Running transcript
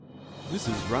This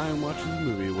is Ryan Watches a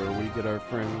Movie, where we get our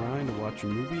friend Ryan to watch a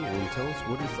movie and tell us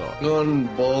what he thought. Going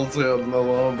balls out in the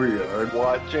lumberyard.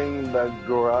 Watching the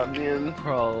Grunion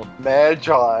Pro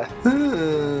Magi.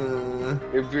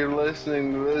 If you're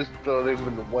listening to this, don't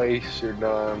even waste your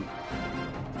time.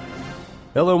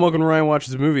 Hello and welcome to Ryan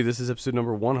Watches a Movie. This is episode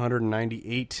number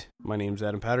 198. My name's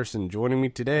Adam Patterson. Joining me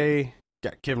today,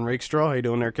 got Kevin Rakestraw. How you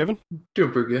doing there, Kevin?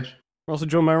 Doing pretty good. We're also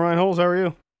joined by Ryan Holes. How are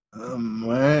you?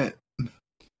 Right.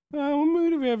 What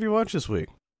movie have you watched this week?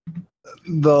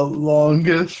 The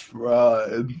Longest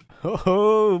Ride.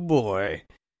 Oh boy.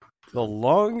 The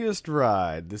Longest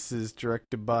Ride. This is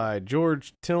directed by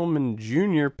George Tillman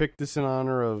Jr. Picked this in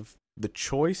honor of The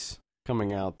Choice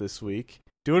coming out this week.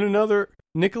 Doing another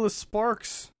Nicholas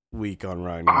Sparks week on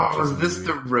Ryan Watches Oh, is a this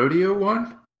Movie. the rodeo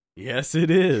one? Yes,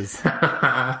 it is.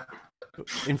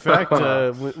 In fact,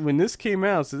 when this came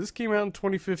out, so this came out in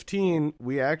 2015,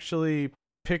 we actually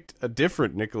picked a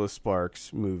different Nicholas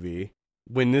Sparks movie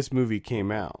when this movie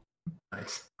came out.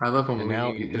 Nice. I love when And we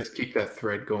now- just keep that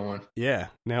thread going. Yeah,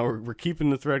 now we're keeping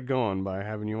the thread going by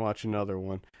having you watch another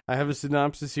one. I have a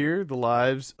synopsis here. The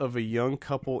lives of a young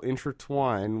couple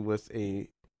intertwine with a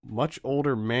much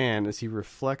older man as he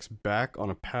reflects back on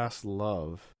a past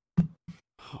love.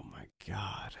 Oh my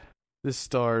god. This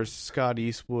stars Scott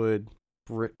Eastwood,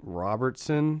 Britt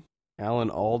Robertson, Alan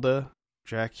Alda,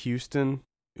 Jack Houston,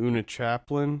 Una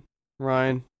Chaplin.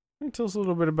 Ryan, tell us a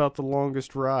little bit about The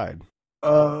Longest Ride.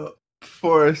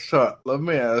 For a start, let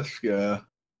me ask you,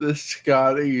 this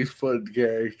Scott Eastwood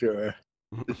character,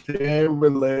 is he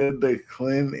related to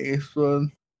Clint Eastwood?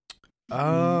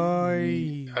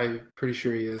 I'm pretty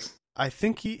sure he is. I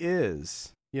think he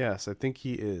is. Yes, I think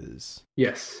he is.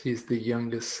 Yes, he's the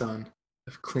youngest son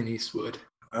of Clint Eastwood.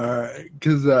 Alright,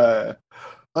 because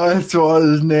I saw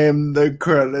his name in the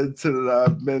credits and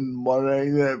I've been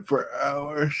wondering that for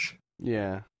hours.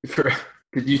 Yeah.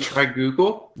 Did you try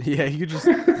Google? Yeah, you could just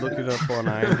look it up on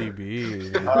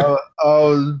IMDb. I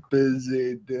was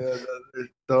busy doing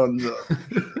tons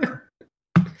of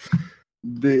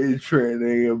day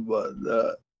training about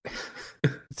that.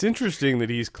 It's interesting that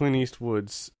he's Clint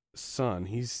Eastwood's son.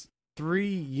 He's 3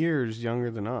 years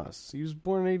younger than us. He was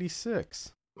born in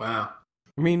 86. Wow.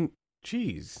 I mean,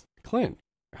 geez. Clint,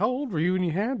 how old were you when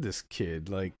you had this kid?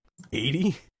 Like 80?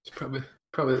 He's probably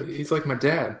he's like my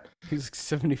dad. He's like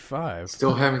 75.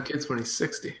 Still having kids when he's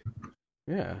 60.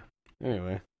 Yeah.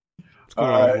 Anyway. What's going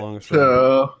on with The Longest Ride?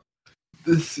 So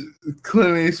this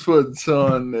Clint Eastwood's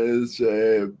son is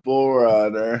a bull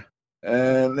rider,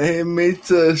 and he meets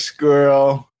this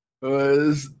girl who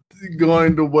is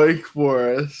going to Wake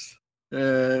Forest,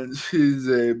 and she's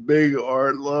a big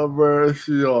art lover.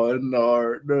 She's all into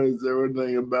art, knows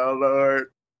everything about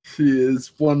art. She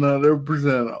is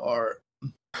 100% art.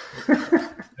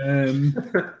 And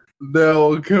that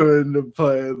will come into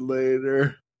play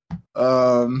later.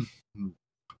 On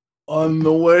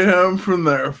the way home from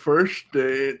their first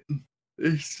date,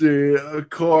 they see a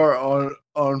car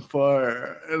on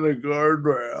fire in a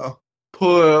guardrail.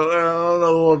 Pull out Alan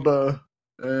Alda,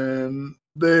 and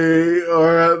they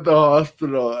are at the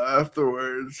hospital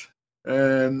afterwards.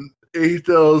 And he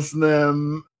tells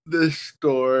them this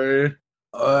story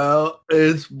about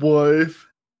his wife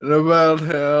and about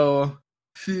how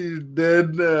she's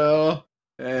dead now,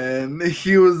 and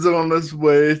he was on his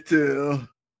way to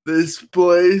this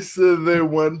place that they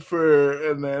went for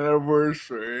an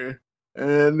anniversary,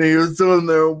 and he was on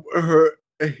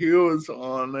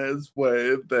his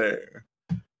way there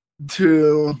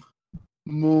to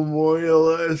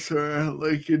memorialize her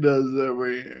like he does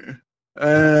every year.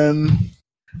 And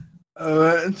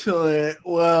eventually,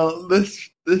 well, this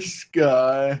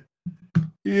guy,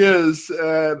 he has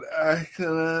had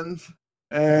accidents,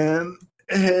 and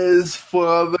his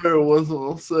father was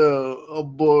also a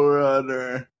bull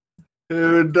rider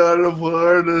who died of a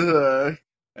heart attack,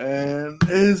 and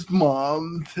his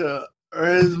mom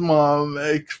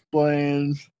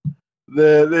explains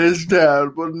that his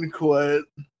dad wouldn't quit,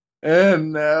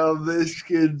 and now this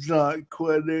kid's not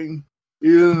quitting,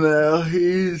 even though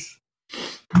he's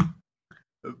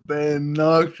been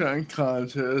knocked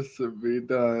unconscious a few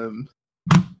times.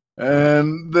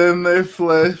 And then they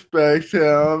flash back to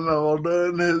Alan Alda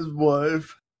and his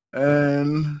wife,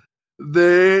 and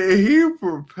he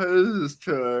proposes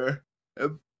to her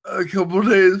a couple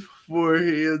days before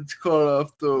he gets caught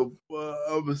off the,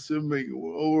 I'm assuming,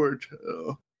 World War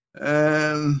II.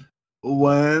 And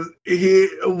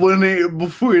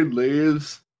before he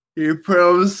leaves, he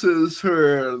promises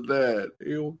her that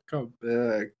he will come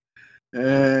back.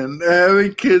 And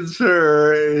having kids with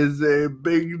her is a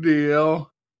big deal.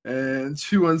 And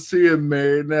she wants to get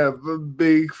married and have a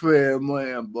big family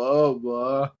and blah,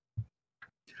 blah.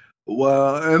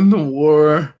 while in the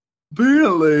war,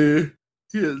 apparently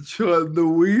he had shot the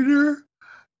leader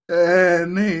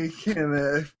and he can't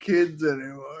have kids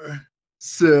anymore.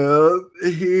 So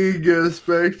he goes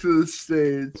back to the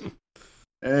States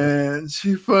and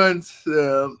she finds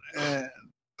him, and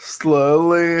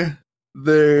slowly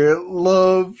their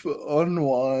love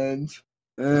unwinds,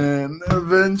 and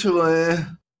eventually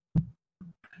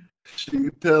she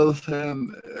tells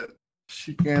him that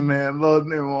she can't handle it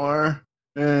anymore,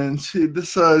 and she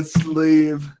decides to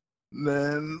leave.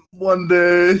 Then one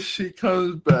day she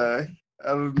comes back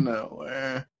out of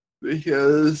nowhere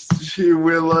because she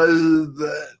realizes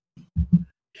that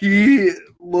he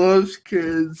loves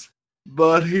kids,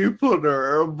 but he put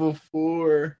her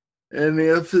before any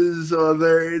of his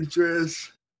other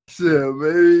interests. So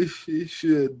maybe she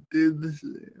should do the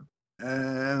same.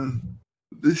 And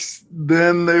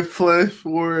then they flash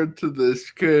forward to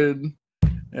this kid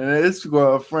and his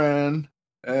girlfriend,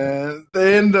 and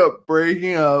they end up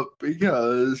breaking up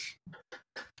because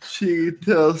she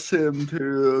tells him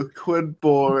to quit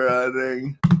bull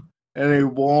riding, and he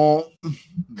won't.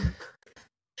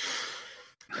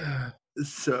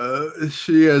 So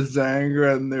she has anger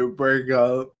and they break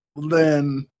up.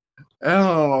 Then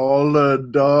Alan Alda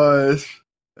dies,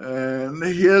 and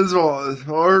he has all his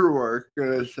hard work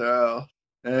in his house,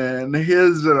 and he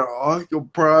has a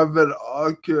private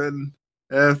auction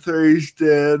after he's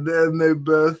dead, and they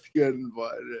both get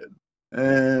invited.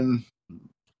 And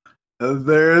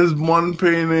there is one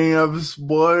painting of his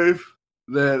wife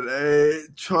that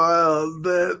a child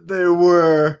that they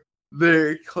were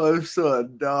very close to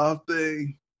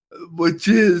adopting,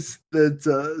 that's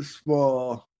a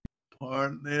small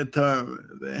part in the entire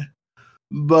movie.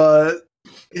 But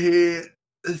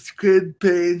this kid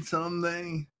paid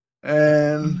something,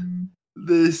 and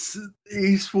this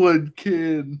Eastwood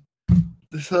kid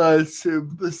decides to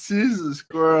pursue this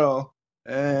girl,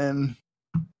 and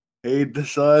he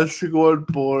decides to go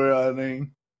bull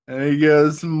riding, and he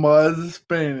goes and buys this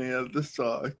painting at the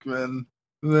Stockman.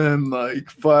 Then, like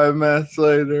 5 minutes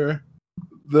later,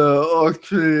 the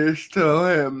auctioneers tell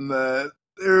him that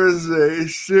there is a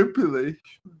stipulation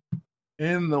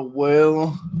in the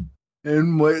will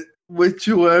in which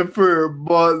whoever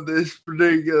bought this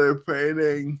particular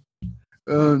painting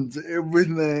owns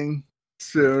everything.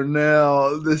 So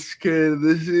now this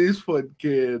Eastwood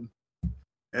kid,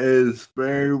 is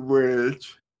very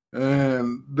rich,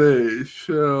 and they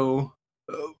show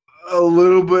a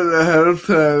little bit ahead of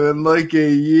time, in like a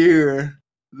year,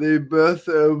 they both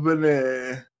open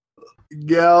a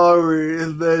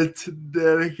gallery that's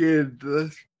dedicated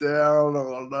to Alan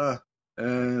Alda,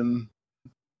 and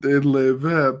they live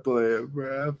happily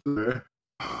ever after.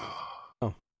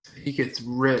 He gets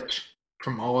rich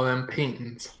from all them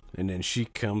paintings. And then she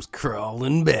comes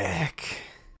crawling back.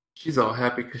 She's all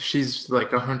happy because she's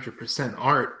like 100%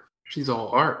 art. She's all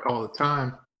art all the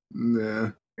time.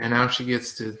 Yeah. And now she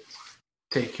gets to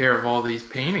take care of all these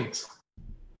paintings.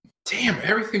 Damn,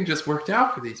 everything just worked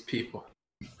out for these people.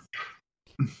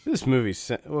 This movie,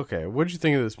 okay, what'd you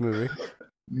think of this movie?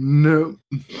 Nope.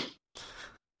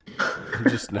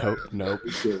 Just nope.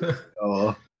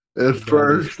 At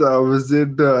first, I was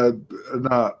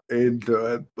not into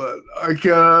it, but I kind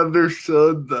of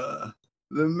understood the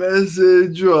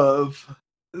message of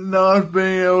not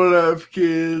being able to have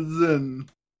kids and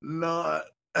not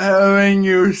having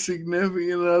your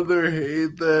significant other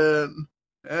hate that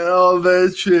and all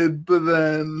that shit, but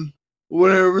then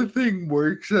when everything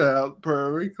works out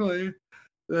perfectly,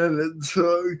 then it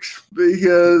sucks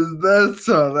because that's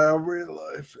not how real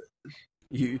life is.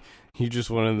 You just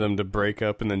wanted them to break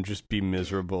up and then just be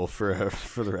miserable for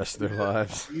the rest of their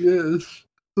lives. Yes.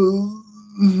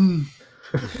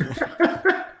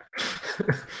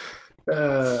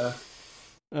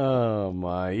 Oh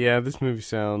my. Yeah, this movie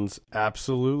sounds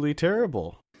absolutely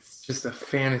terrible. It's just a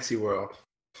fantasy world.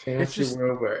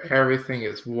 World where everything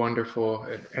is wonderful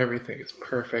and everything is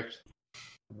perfect.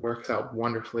 It works out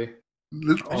wonderfully.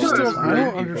 I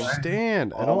don't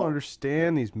understand. I don't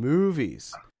understand these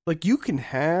movies. Like, you can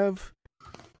have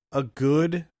a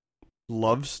good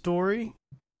love story,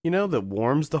 that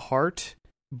warms the heart,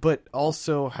 but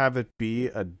also have it be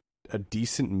a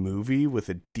decent movie with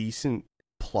a decent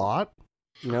plot,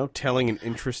 telling an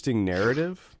interesting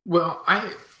narrative. Well,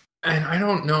 I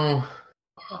don't know,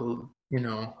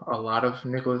 a lot of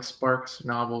Nicholas Sparks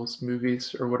novels,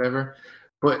 movies, or whatever,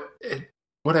 but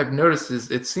what I've noticed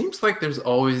is it seems like there's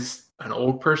always an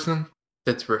old person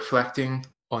that's reflecting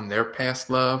on their past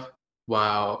love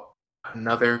while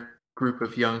another group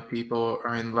of young people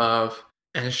are in love,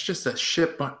 and it's just a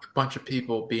bunch of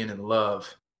people being in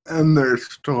love. And their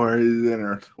stories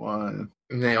intertwined.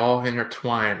 and they all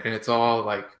intertwine, and it's all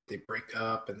like they break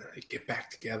up and then they get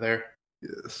back together.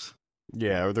 Yes.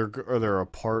 Yeah, or they're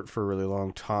apart for a really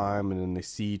long time, and then they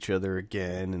see each other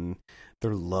again, and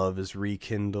their love is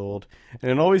rekindled.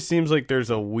 And it always seems like there's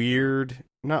a weird,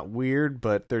 not weird,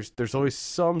 but there's always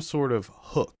some sort of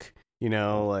hook,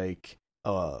 like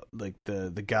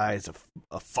the guy is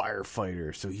a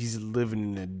firefighter, so he's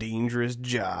living in a dangerous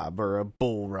job, or a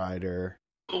bull rider.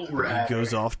 Bull He rider.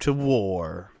 goes off to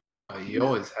war. You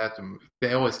always have to.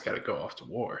 They always got to go off to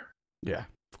war. Yeah,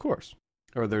 of course.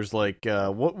 Or there's like,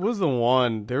 what was the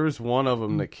one? There was one of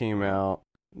them that came out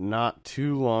not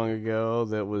too long ago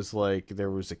that was like, there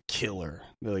was a killer.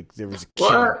 Like, there was a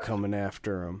killer coming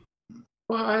after him.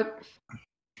 What?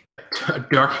 A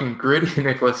dark and gritty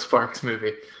Nicholas Sparks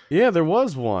movie. Yeah, there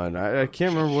was one. I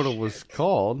can't remember what it was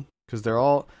called, because they're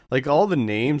all, like, all the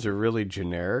names are really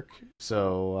generic.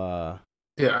 So,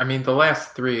 yeah, I mean, the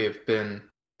last three have been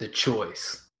The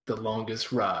Choice, The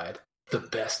Longest Ride, The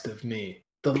Best of Me,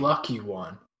 The Lucky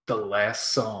One, The Last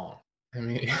Song. I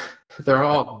mean, they're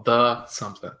all the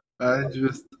something. I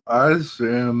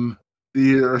assume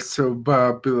these are so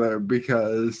popular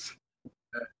because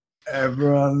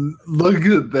everyone looks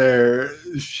at their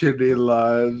shitty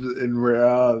lives in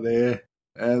reality,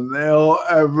 and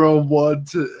everyone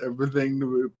wants everything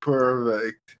to be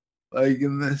perfect. Like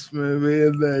in this movie,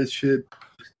 and that shit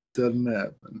doesn't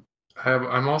happen.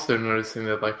 I'm also noticing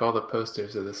that like all the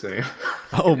posters are the same.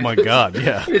 Oh my god,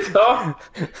 yeah.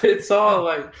 It's all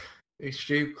like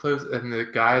extreme close, and the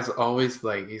guy's always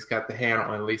like he's got the hand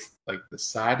on at least like the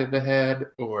side of the head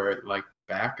or like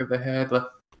back of the head,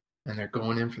 and they're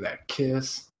going in for that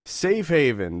kiss. Safe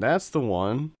Haven, that's the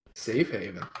one. Safe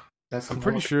Haven. I'm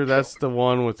pretty sure that's the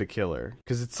one with the killer,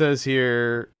 because it says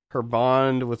here her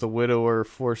bond with a widower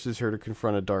forces her to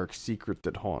confront a dark secret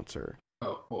that haunts her.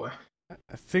 Oh boy.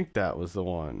 I think that was the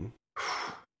one.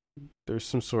 There's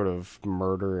some sort of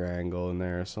murder angle in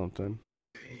there or something.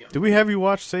 Did we have you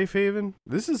watch Safe Haven?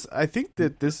 I think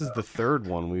that this is the third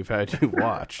one we've had you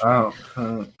watch. I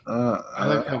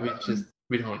like how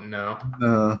we don't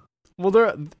know.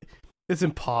 Well, it's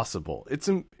impossible.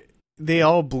 They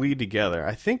all bleed together.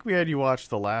 I think we had you watch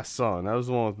The Last Song. That was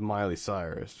the one with Miley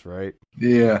Cyrus, right?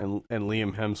 Yeah. And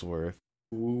Liam Hemsworth.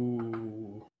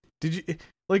 Ooh. Did you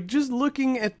like just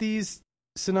looking at these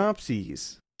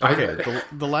synopses? Okay,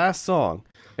 the Last Song.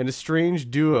 And a strange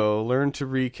duo learn to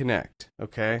reconnect.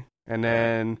 Okay, and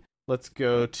then let's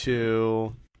go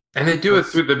to. And they do it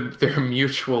through their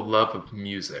mutual love of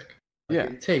music. Yeah,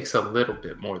 it takes a little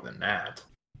bit more than that.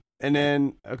 And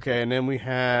then we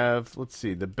have, let's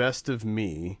see, The Best of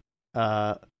Me.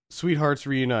 Sweethearts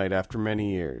reunite after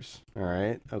many years. All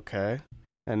right, okay.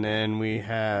 And then we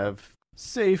have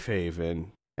Safe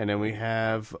Haven. And then we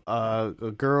have a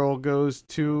girl goes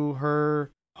to her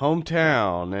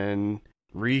hometown and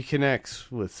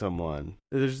reconnects with someone.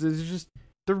 They're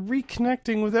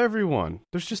reconnecting with everyone.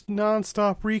 There's just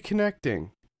nonstop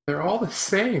reconnecting. They're all the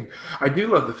same. I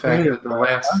do love the fact that the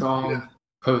Last Song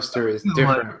poster is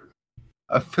different.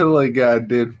 I feel like I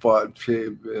did watch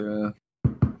it.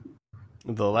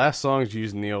 The Last Song is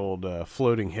using the old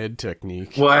floating head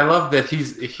technique. Well, I love that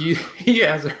he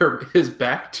has his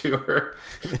back to her.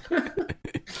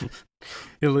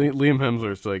 Liam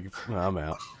Hemsworth's like, I'm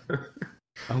out.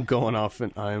 I'm going off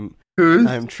and I'm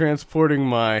transporting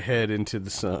my head into the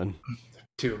sun.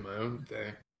 To my own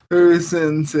thing. Who's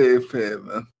in Safe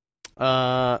Haven?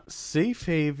 Safe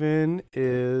Haven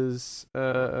is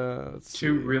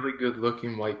two really good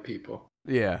looking white people.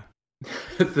 Yeah.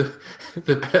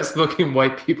 the best looking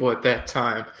white people at that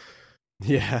time.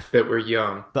 Yeah. That were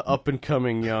young. The up and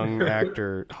coming young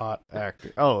actor, hot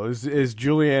actor. Oh, is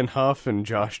Julianne Hough and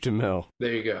Josh Duhamel.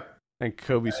 There you go. And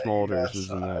Kobe Smulders was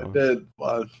in that one. I did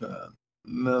watch that.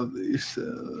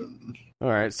 All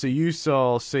right, so you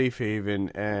saw Safe Haven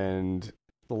and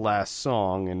The Last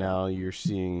Song, and now you're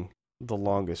seeing The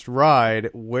Longest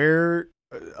Ride. Where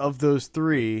of those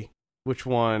three, which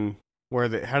one?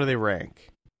 How do they rank?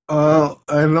 I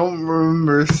don't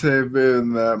remember Safe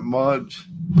Haven that much.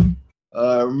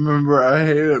 I remember I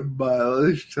hated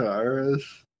Miley Cyrus.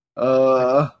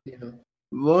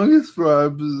 Longest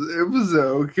Ride was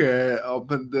okay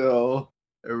up until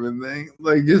everything.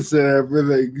 Like you said,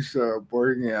 everything started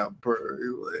working out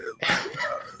perfectly.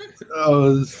 I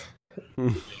was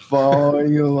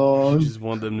following along. You just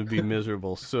want them to be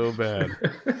miserable so bad.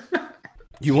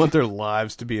 You want their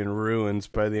lives to be in ruins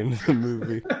by the end of the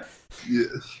movie.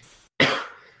 Yes.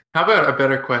 How about a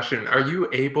better question? Are you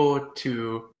able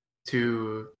to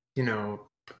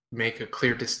make a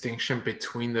clear distinction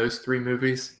between those three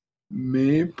movies?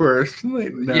 Me personally,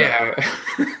 no. Yeah.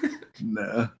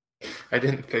 No. I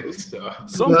didn't think so.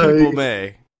 Some Like- people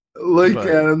may. Like But-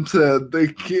 Adam said,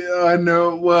 I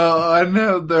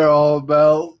know they're all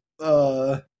about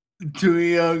two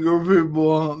younger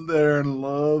people that are in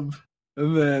love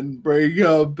and then break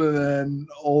up, and then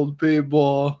old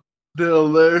people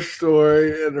tell their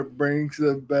story and it brings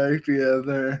them back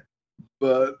together.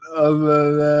 But other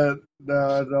than that, no,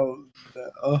 I don't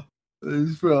know.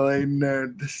 There's really no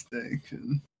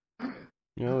distinction.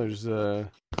 There's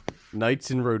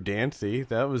Knights in Rodanthe.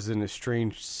 That was an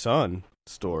estranged son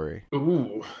story.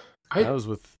 Ooh. That was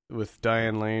with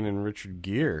Diane Lane and Richard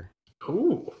Gere.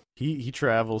 Ooh. He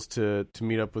travels to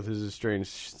meet up with his estranged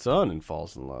son and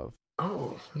falls in love.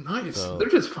 Oh, nice. So- They're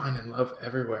just finding love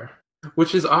everywhere.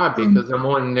 Which is odd because I'm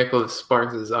on Nicholas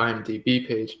Sparks' IMDb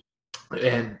page,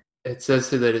 and it says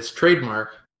here that his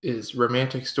trademark is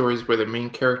romantic stories where the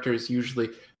main characters usually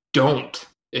don't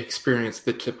experience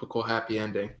the typical happy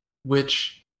ending,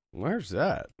 which Where's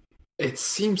that? it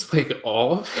seems like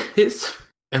all of his,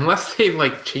 unless they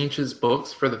like change his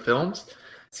books for the films,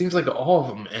 seems like all of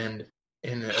them end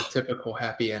in a typical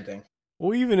happy ending.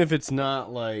 Well, even if it's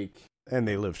not like, and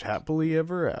they lived happily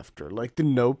ever after, like The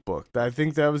Notebook. I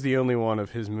think that was the only one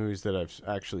of his movies that I've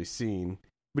actually seen.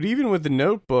 But even with The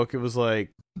Notebook, it was like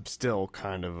still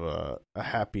kind of a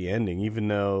happy ending, even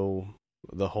though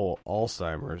the whole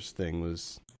Alzheimer's thing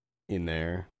was in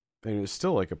there. And it was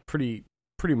still like a pretty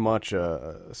much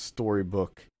a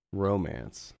storybook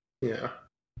romance. Yeah.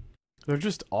 They're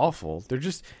just awful.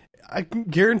 I can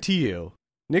guarantee you,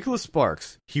 Nicholas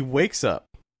Sparks, he wakes up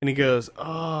and he goes,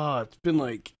 it's been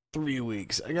like 3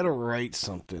 weeks. I gotta write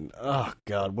something. Oh,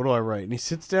 God, what do I write? And he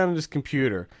sits down at his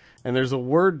computer, and there's a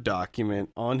Word document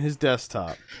on his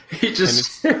desktop. He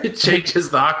just changes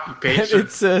the And occupation.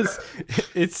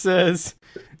 it says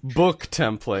book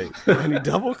template. And he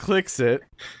double clicks it,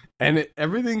 and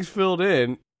everything's filled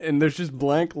in, and there's just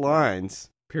blank lines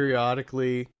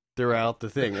periodically throughout the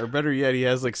thing. Or better yet, he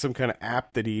has like some kind of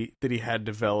app that he had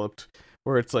developed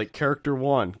where it's like character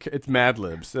one. It's Mad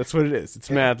Libs. That's what it is.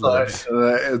 It's Mad Libs.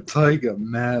 It's like a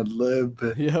Mad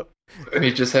Lib. Yep. And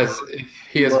he has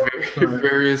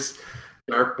various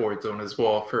dartboards on his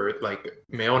wall for like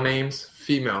male names,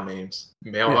 female names,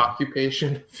 male Yeah.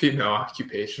 occupation, female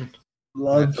occupation.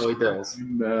 Loves That's all he does.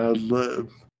 Mad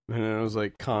Lib. And it was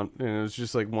like and it was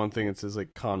just like one thing that says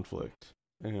like conflict.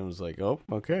 And it was like, oh,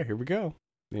 okay, here we go.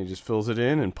 And he just fills it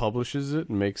in and publishes it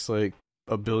and makes like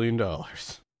 $1 billion.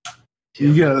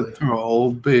 You gotta throw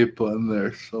old people in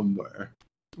there somewhere.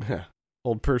 Yeah.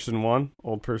 Old person 1,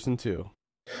 old person 2.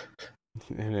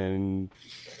 And then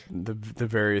the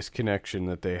various connection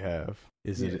that they have.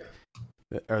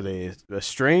 Are they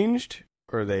estranged?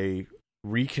 Are they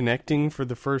reconnecting for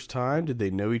the first time? Did they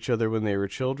know each other when they were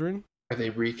children? Are they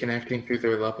reconnecting through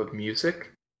their love of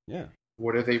music? Yeah.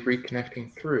 What are they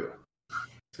reconnecting through?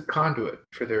 It's a conduit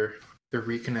for their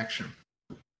reconnection.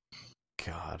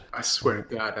 God. I swear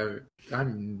to God,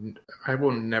 I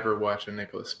will never watch a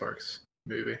Nicholas Sparks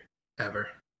movie ever.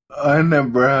 I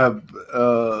never have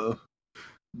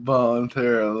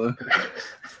voluntarily.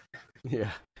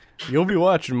 Yeah. You'll be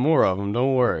watching more of them,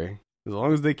 don't worry. As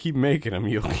long as they keep making them,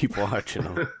 you'll keep watching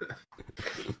them.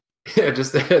 Yeah,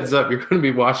 just a heads up, you're going to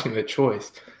be watching The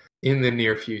Choice in the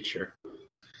near future.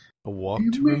 A Walk to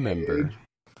You mean- Remember.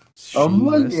 I'm Sheen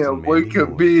looking West at and Mandy Moore.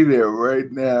 Wikipedia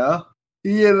right now.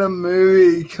 He had a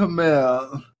movie come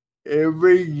out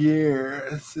every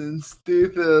year since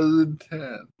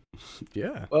 2010.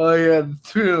 Yeah. Well, he had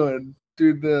two in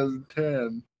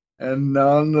 2010 and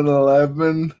none in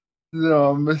 11.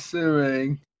 So I'm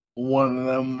assuming one of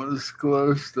them was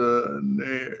close to New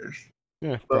Year's.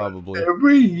 Yeah, probably.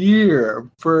 Every year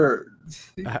for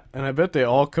And I bet they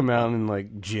all come out in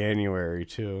like January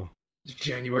too.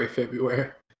 January, February.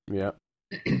 Yep.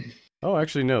 Oh,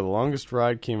 actually, no. The Longest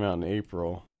Ride came out in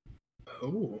April.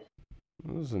 Oh.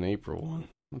 It was an April one.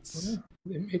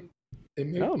 Yeah, they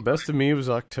made Oh, Best of Me was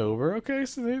October. Okay,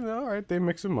 so they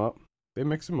mix them up.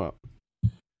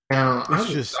 Now, I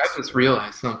It's just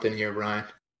realized something here, Ryan,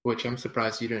 which I'm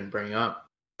surprised you didn't bring up.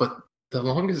 But The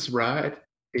Longest Ride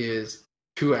is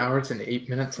 2 hours and 8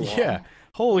 minutes long. Yeah.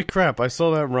 Holy crap! I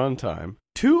saw that runtime.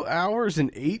 2 hours and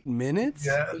 8 minutes.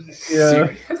 yeah.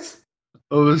 Serious?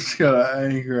 I was kind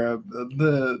of angry at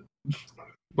that.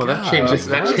 Well, that God, changes.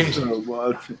 That what? changes.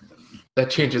 Watching. That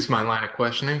changes my line of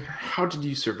questioning. How did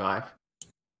you survive?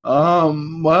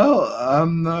 Well,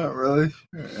 I'm not really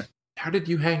sure. How did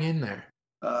you hang in there?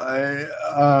 I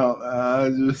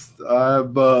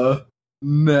have a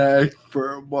knack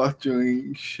for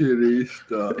watching shitty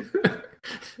stuff.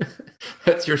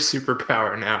 That's your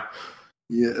superpower now.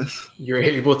 Yes. You're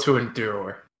able to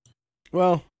endure.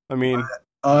 Well, I mean,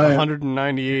 I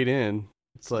 198 in.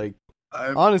 It's like,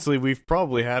 honestly, we've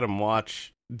probably had him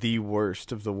watch the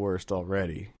worst of the worst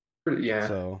already. Yeah,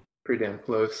 So pretty damn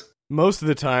close. most of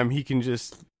the time he can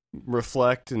just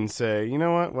reflect and say, you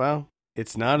know what? Well,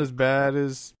 it's not as bad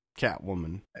as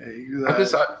Catwoman.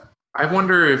 I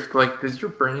wonder if, like, does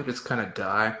your brain just kind of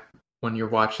die when you're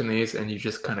watching these and you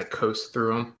just kind of coast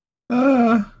through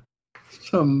them?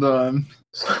 Sometimes.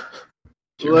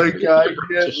 Like, I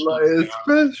get, like,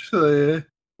 especially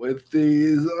with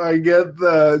these, I get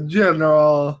the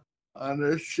general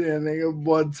understanding of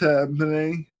what's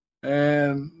happening.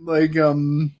 And, like,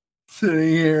 I'm sitting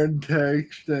here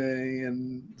texting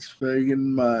and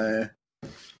speaking my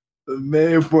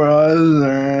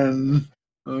brother, and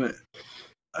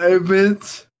if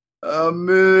it's a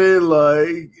movie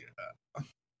like,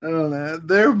 I don't know,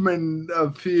 there have been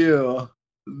a few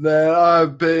that I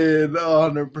paid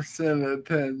 100%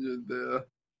 attention to,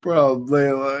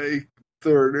 probably like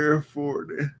 30 or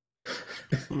 40.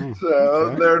 So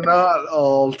Okay. they're not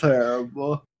all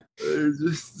terrible. They're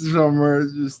just, some are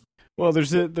just. Well,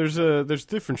 there's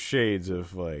different shades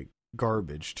of like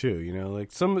garbage too, you know?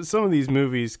 Like some of these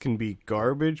movies can be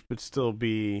garbage but still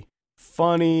be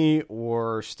funny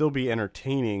or still be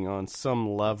entertaining on some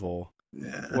level.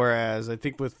 Yeah. Whereas I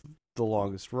think with The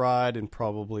Longest Ride and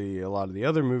probably a lot of the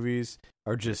other movies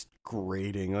are just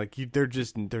grating. Like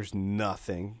there's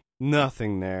nothing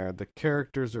there. The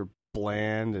characters are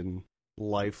bland and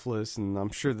lifeless, and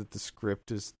I'm sure that the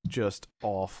script is just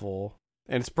awful.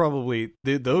 And it's probably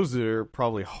those are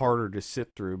probably harder to sit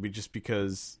through, just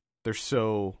because they're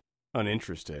so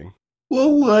uninteresting.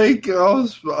 Well, like I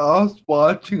was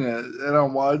watching it, and I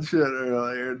watched it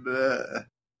earlier today.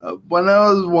 When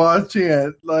I was watching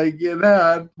it, like, it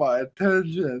had my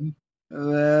attention,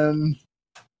 and then,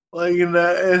 like,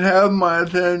 it had my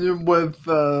attention with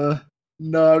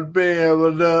not being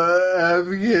able to have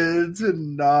kids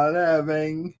and not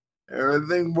having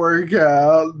everything work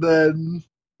out. Then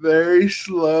very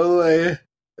slowly,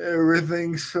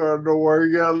 everything started to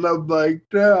work out, and I'm like,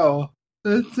 no,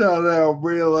 that's not how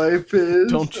real life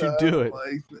is. Don't you do it.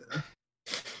 Like that.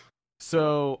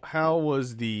 So, how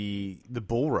was the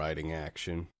bull riding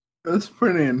action? It's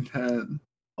pretty intense.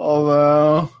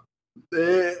 Although,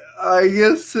 I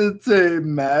guess it's a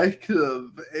max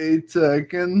of 8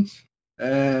 seconds,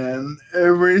 and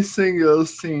every single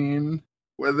scene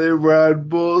where they ride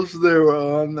bulls, they were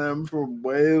on them for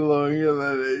way longer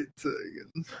than 8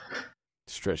 seconds.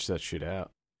 Stretch that shit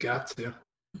out. Got to.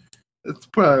 That's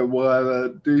probably why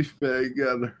that douchebag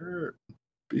got hurt.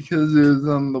 Because he was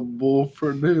on the bull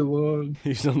for too long. He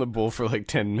was on the bull for like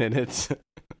 10 minutes.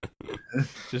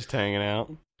 Just hanging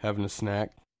out, having a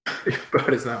snack. Your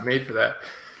body's not made for that.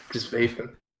 Just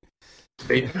vaping.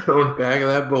 Vaping on the back of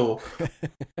that bull.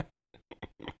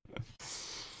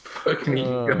 Fucking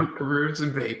eating gummy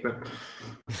and vaping.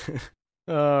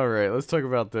 All right, let's talk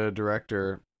about the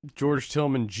director, George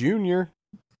Tillman Jr.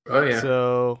 Oh, yeah.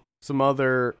 So, some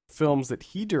other films that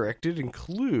he directed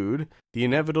include The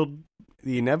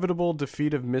Inevitable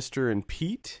Defeat of Mr. and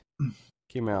Pete.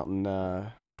 Came out in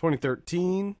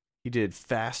 2013. He did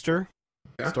Faster,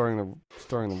 starring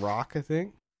the Rock, I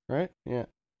think. Right? Yeah.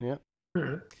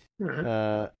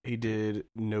 He did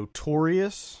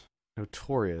Notorious. That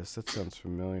sounds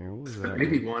familiar. What was that?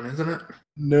 Maybe one, isn't it?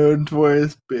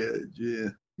 Notorious bitch, yeah.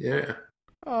 Yeah.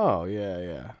 Oh,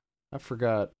 yeah. I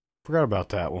forgot about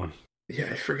that one. Yeah,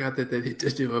 I forgot that they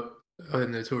did do a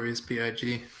Notorious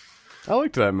B.I.G. I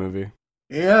liked that movie.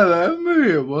 Yeah, that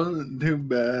movie wasn't too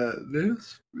bad. It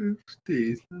was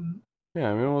decent.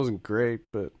 Yeah, I mean, it wasn't great,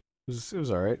 but it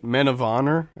was all right. Men of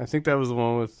Honor. I think that was the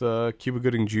one with Cuba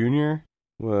Gooding Jr.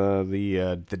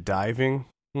 The diving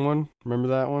one. Remember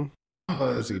that one? It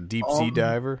was like a deep sea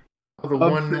diver. The I'm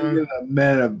one. thinking of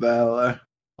Men of Valor.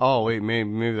 Oh wait,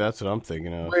 maybe that's what I'm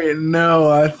thinking of. Wait,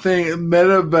 no, I think Men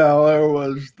of Valor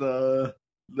was the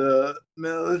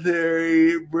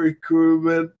military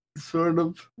recruitment sort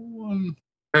of one.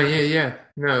 Oh, yeah.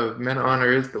 No, Men of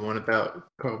Honor is the one about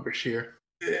Carl Bashir.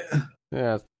 Yeah.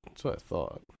 Yeah, that's what I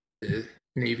thought. The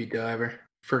Navy diver,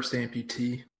 first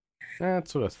amputee.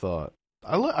 That's what I thought.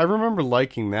 I remember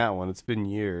liking that one. It's been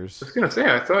years. I was gonna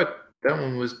say, I thought that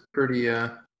one was pretty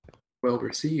well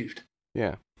received.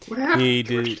 Yeah. What happened? He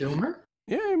George did. Tillman?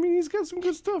 Yeah, I mean, he's got some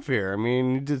good stuff here. I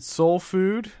mean, he did Soul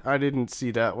Food. I didn't see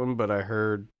that one, but I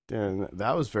heard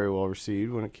that was very well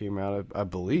received when it came out, I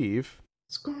believe.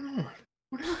 What's going on?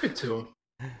 What happened to him?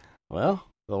 Well,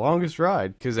 The Longest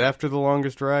Ride, because after The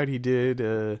Longest Ride, he did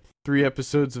 3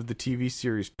 episodes of the TV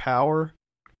series Power,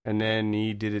 and then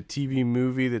he did a TV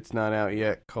movie that's not out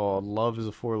yet called Love is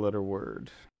a 4-Letter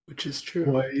Word. Which is true.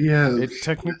 Well, yeah. It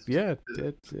technically, yeah.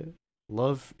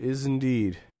 Love is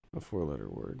indeed a 4-letter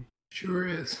word. Sure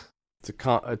is.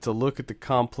 It's a look at the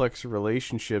complex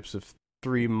relationships of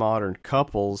 3 modern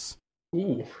couples.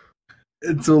 Ooh.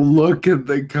 It's a look at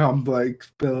the complex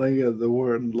spelling of the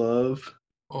word love.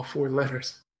 All 4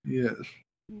 letters. Yes.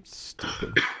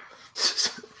 Stupid.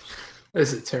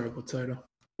 That's a terrible title.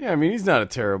 Yeah, I mean, he's not a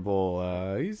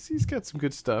terrible... he's got some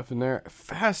good stuff in there.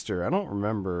 Faster, I don't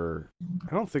remember...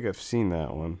 I don't think I've seen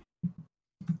that one.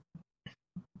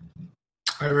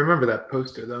 I remember that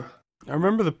poster, though. I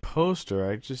remember the poster,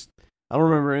 I don't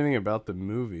remember anything about the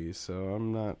movie, so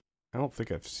I don't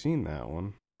think I've seen that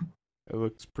one. It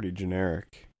looks pretty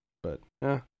generic, but,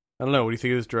 I don't know. What do you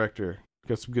think of this director?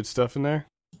 Got some good stuff in there?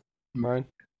 Ryan?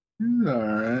 He's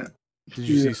alright. Did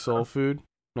you see Soul Food,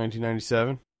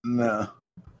 1997? No.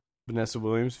 Vanessa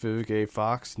Williams, Vivica A.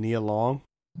 Fox, Nia Long.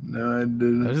 No, I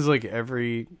didn't. That is like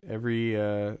every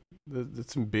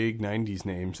that's some big 90s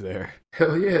names there.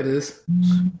 Hell yeah, it is.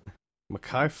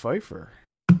 Mekhi Phifer.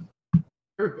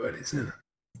 Everybody's in it.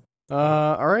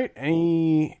 All right.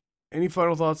 Any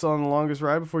final thoughts on The Longest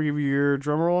Ride before you give your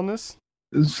drum roll on this?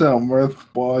 It's not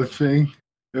worth watching.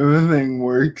 Everything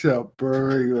works out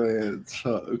perfectly and it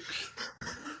sucks.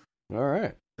 All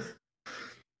right.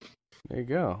 There you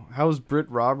go. How's Britt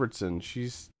Robertson?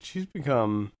 She's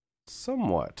become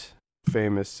somewhat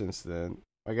famous since then.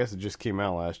 I guess it just came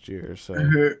out last year, so.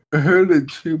 Who did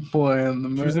she play in the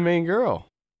movie? She was the main girl.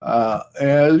 Yeah,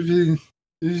 she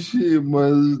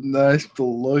was nice to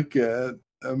look at.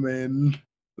 I mean,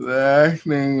 the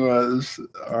acting was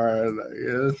alright,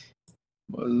 I guess.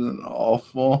 Wasn't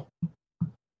awful.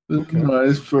 It was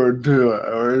nice for 2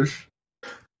 hours.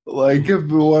 Like, if it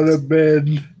would have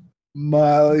been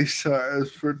Miley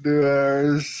Cyrus for 2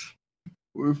 hours,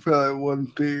 we probably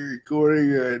wouldn't be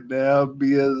recording right now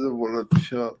because it would have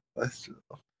shot myself.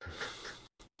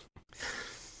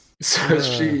 So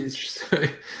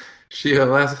she at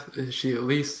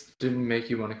least didn't make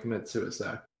you want to commit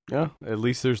suicide. Yeah, at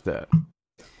least there's that.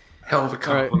 Hell of a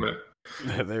compliment.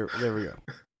 Right. There we go.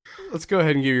 Let's go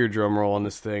ahead and give your drum roll on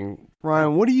this thing.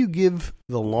 Ryan, what do you give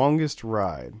The Longest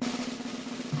Ride?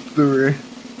 3.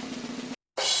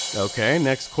 Okay,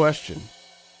 next question.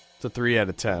 It's a 3 out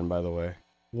of 10, by the way.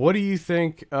 What do you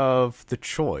think of The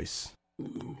Choice?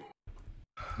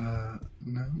 No.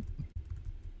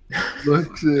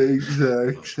 Looks the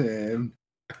exact same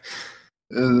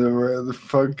as a rather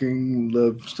fucking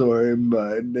love story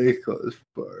by Nicholas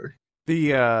Sparks.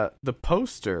 The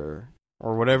poster,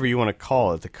 or whatever you want to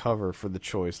call it, the cover for The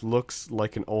Choice, looks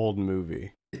like an old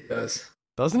movie. It does.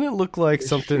 Doesn't it look like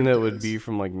something sure that would does. be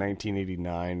from like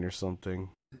 1989 or something?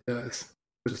 It does.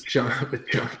 With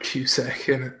John Cusack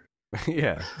in it.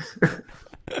 Yeah.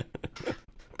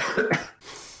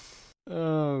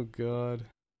 Oh God.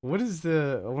 I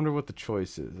wonder what The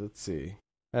Choice is. Let's see.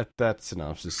 That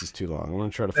synopsis is too long. I'm gonna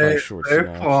try to find a short They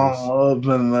synopsis. fall in love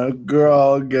and the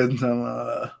girl gets in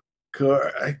a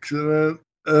car accident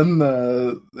and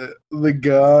the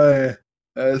guy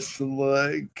has to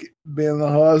like be in the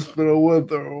hospital with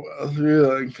her while she's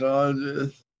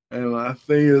unconscious. And I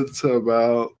think it's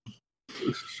about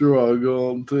the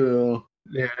struggle too.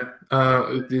 Yeah.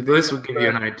 This will give you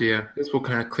an idea. This will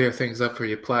kind of clear things up for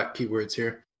your plot keywords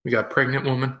here. We got pregnant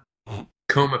woman,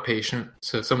 coma patient,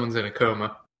 so someone's in a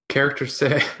coma. Character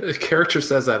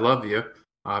says I love you,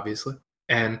 obviously.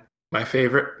 And my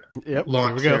favorite, Yep. lawn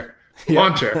here we chair. go.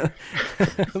 Lawn chair.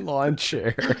 Lawn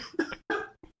chair.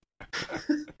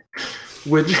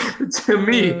 Which to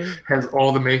me has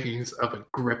all the makings of a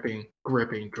gripping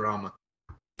drama.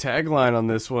 Tagline on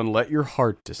this one: let your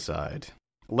heart decide.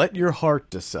 Let your heart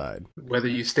decide. Whether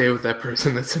you stay with that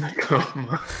person that's in a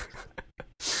coma.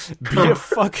 Be a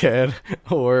fuckhead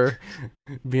or,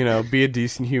 be a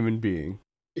decent human being.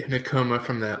 In a coma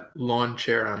from that lawn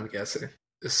chair, I'm guessing.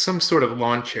 Some sort of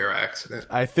lawn chair accident.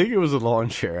 I think it was a lawn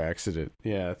chair accident.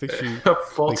 Yeah, I think A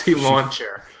faulty lawn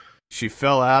chair. She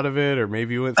fell out of it, or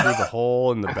maybe went through the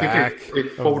hole in the back. It of the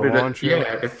folded lawn up. chair.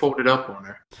 Yeah, it folded up on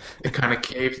her. It kind of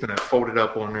caved and it folded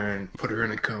up on her and put her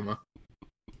in a coma.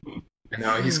 And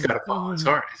now he's got to follow his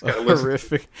heart. He's got to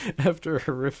listen. After a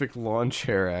horrific lawn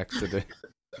chair accident.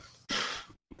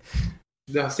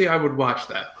 Now, see, I would watch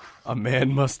that. A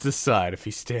man must decide if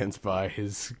he stands by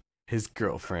his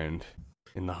girlfriend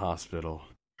in the hospital.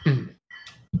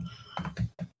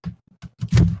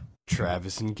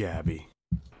 Travis and Gabby.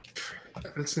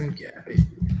 Travis and Gabby.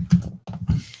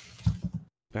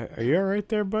 Are you all right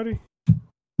there, buddy?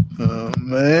 Oh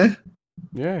man.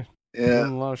 Yeah. Yeah.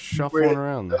 Doing a lot of shuffling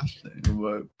around there.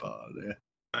 My body.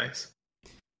 Nice.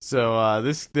 So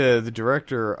the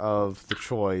director of The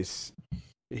Choice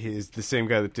is the same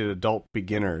guy that did Adult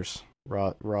Beginners,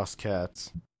 Ross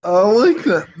Katz. I like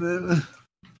that. Then.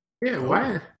 Yeah,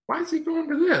 why is he going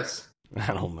to this?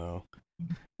 I don't know.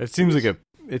 It seems like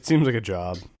a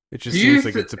job. It just Do you seems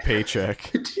like it's a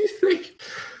paycheck. Do you think?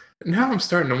 Now I'm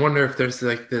starting to wonder if there's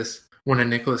like this when a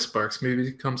Nicholas Sparks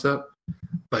movie comes up,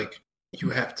 like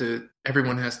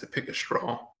everyone has to pick a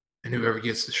straw, and whoever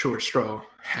gets the short straw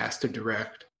has to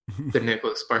direct the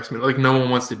Nicholas Sparks movie. Like no one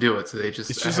wants to do it, so they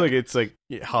just It's like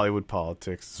Hollywood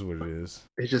politics is what it is.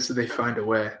 they find a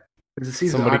way. Because it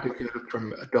seems odd to go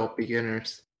from adult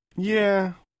beginners.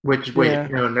 Yeah. Wait,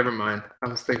 no, never mind. I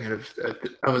was thinking of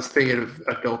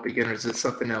adult beginners as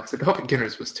something else. Adult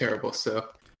beginners was terrible, so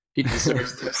he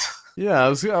deserves this. Yeah, I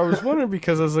was wondering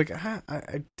because I was like,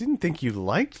 I didn't think you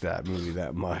liked that movie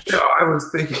that much. No, I was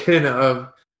thinking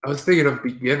of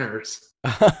beginners.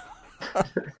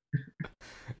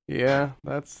 Yeah,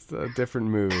 that's a different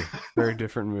movie. Very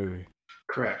different movie.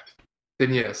 Correct.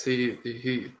 Then yes, he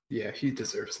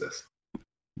deserves this.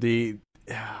 The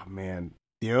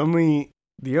only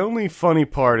funny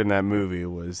part in that movie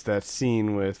was that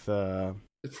scene with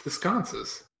It's the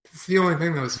sconces. It's the only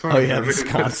thing that was funny. Oh yeah, the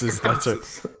sconces. That's it.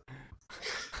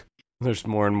 There's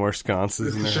more and more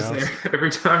sconces in their house.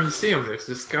 Every time you see them, there's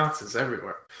just sconces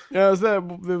everywhere. Yeah,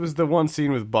 it was the one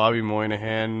scene with Bobby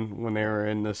Moynihan when they were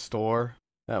in the store.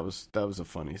 That was a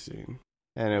funny scene,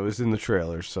 and it was in the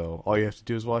trailer. So all you have to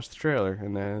do is watch the trailer,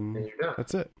 and then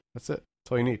that's it. That's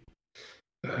all you need.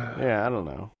 Yeah, I don't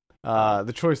know.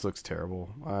 The choice looks terrible.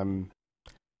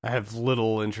 I have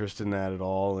little interest in that at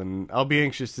all, and I'll be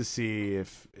anxious to see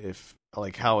if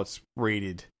like how it's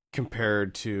rated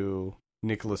compared to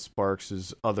Nicholas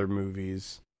Sparks' other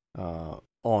movies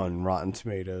on Rotten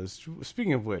Tomatoes.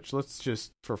 Speaking of which, let's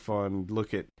just for fun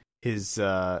look at his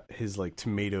like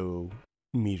tomato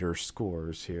meter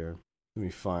scores here. Let me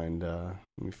find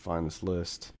this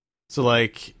list. So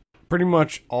like pretty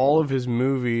much all of his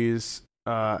movies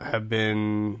have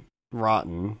been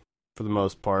rotten for the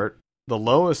most part. The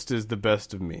lowest is The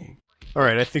Best of Me. All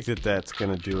right, I think that's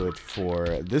going to do it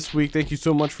for this week. Thank you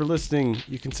so much for listening.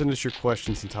 You can send us your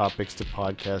questions and topics to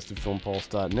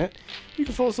podcast@filmpulse.net. You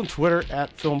can follow us on Twitter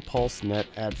 @FilmPulseNet,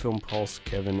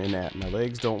 @FilmPulseKevin, and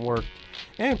 @MyLegs.Don't-Work.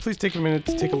 And please take a minute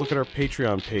to take a look at our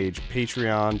Patreon page,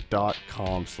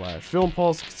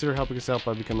 patreon.com/FilmPulse. Consider helping us out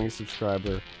by becoming a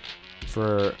subscriber.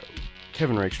 For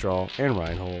Kevin Rakestraw and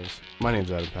Ryan Holes, my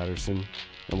name's Adam Patterson,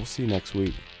 and we'll see you next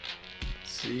week.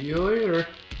 See you later.